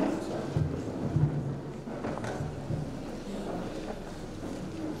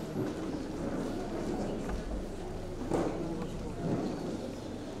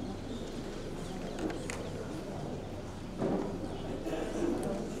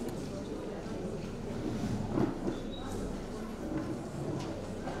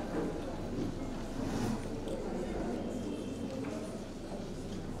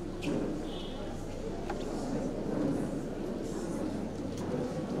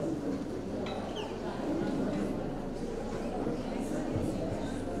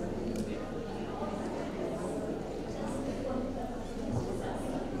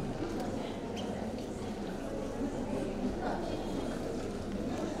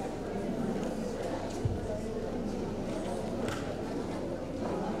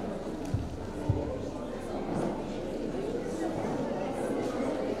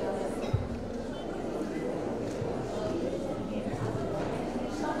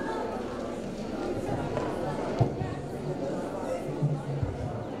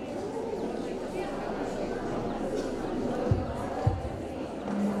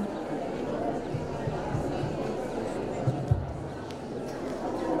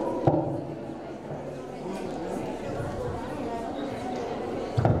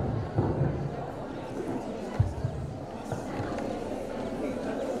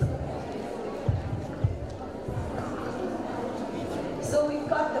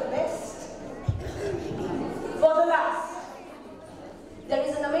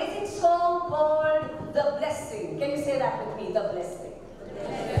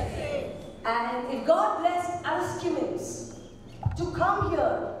 And if God blessed Alice Kimmins to come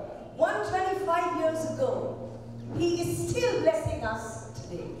here 125 years ago, He is still blessing us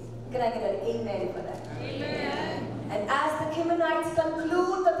today. Can I get an amen for that? Amen. And as the Kimminites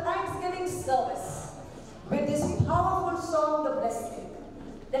conclude the Thanksgiving service with this powerful song, The Blessing,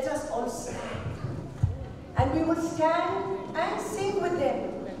 let us all stand. And we will stand and sing with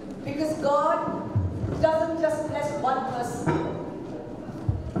them, because God doesn't just bless one person.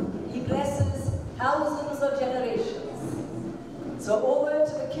 He blesses thousands of generations. So over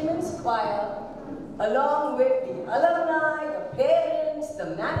to the Kimmins choir, along with the alumni, the parents,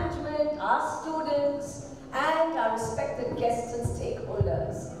 the management, our students, and our respected guests and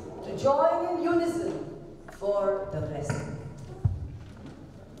stakeholders, to join in unison for the blessing.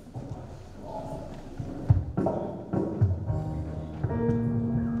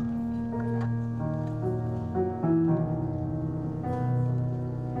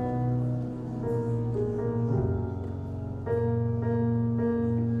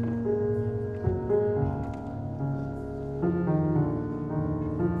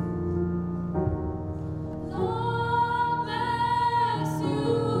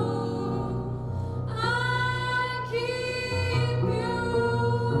 Keep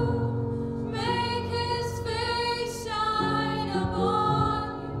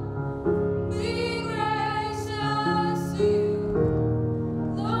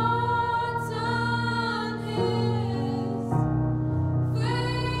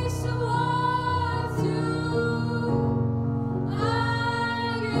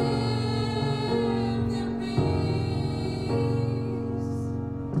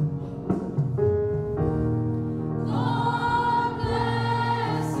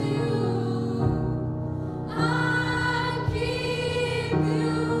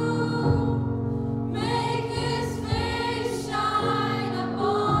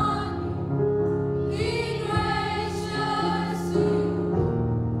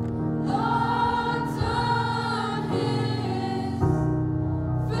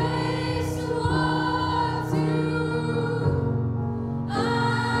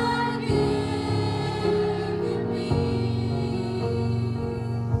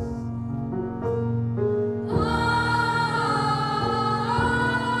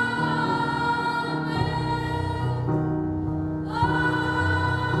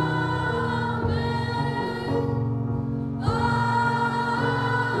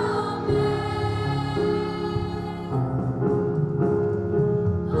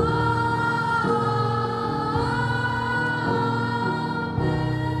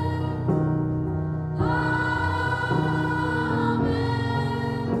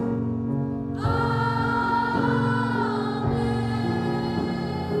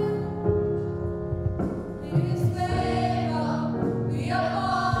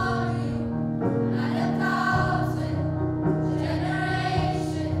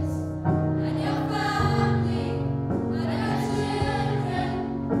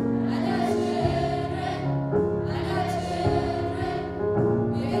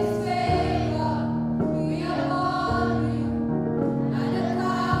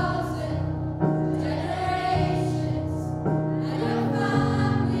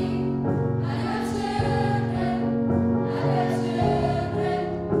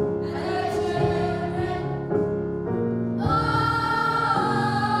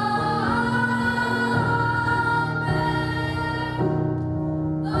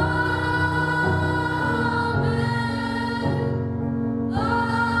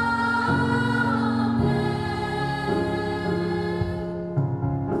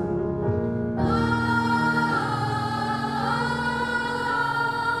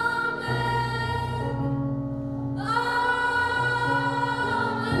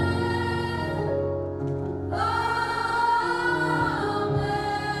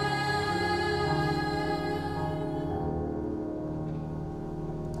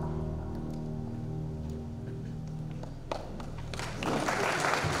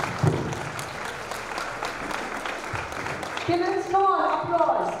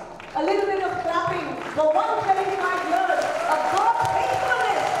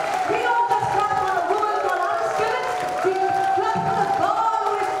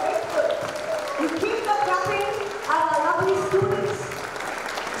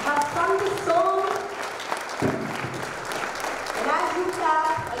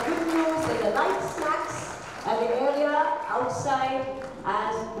handicap, a good news, and the light snacks at the area outside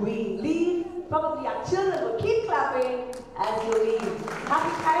as we leave. Probably our children will keep clapping as you leave.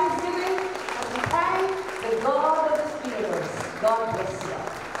 Happy Thanksgiving, and we thank the God of this universe. God bless you.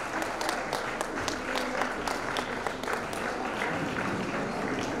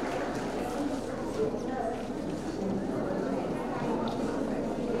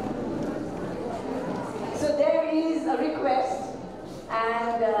 So there is a request,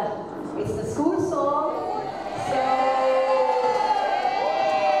 and it's the school song.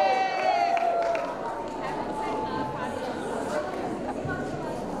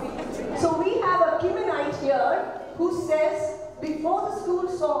 So we have a Kimminite here who says, before the school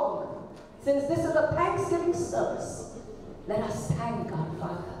song, since this is a Thanksgiving service, let us thank our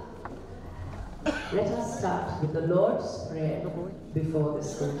Father. Let us start with the Lord's Prayer before the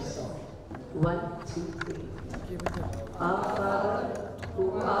school song. 1, 2, 3. Our Father,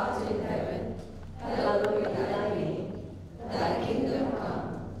 who art in heaven, hallowed be thy name. Thy kingdom come,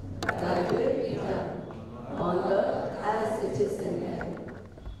 thy will be done, on earth as it is in heaven.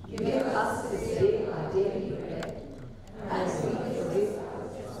 Give us this day our daily bread, as we forgive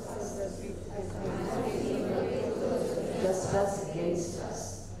trespass against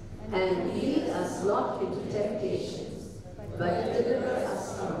us. And lead us not into temptation, but deliver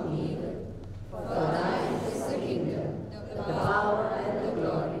us from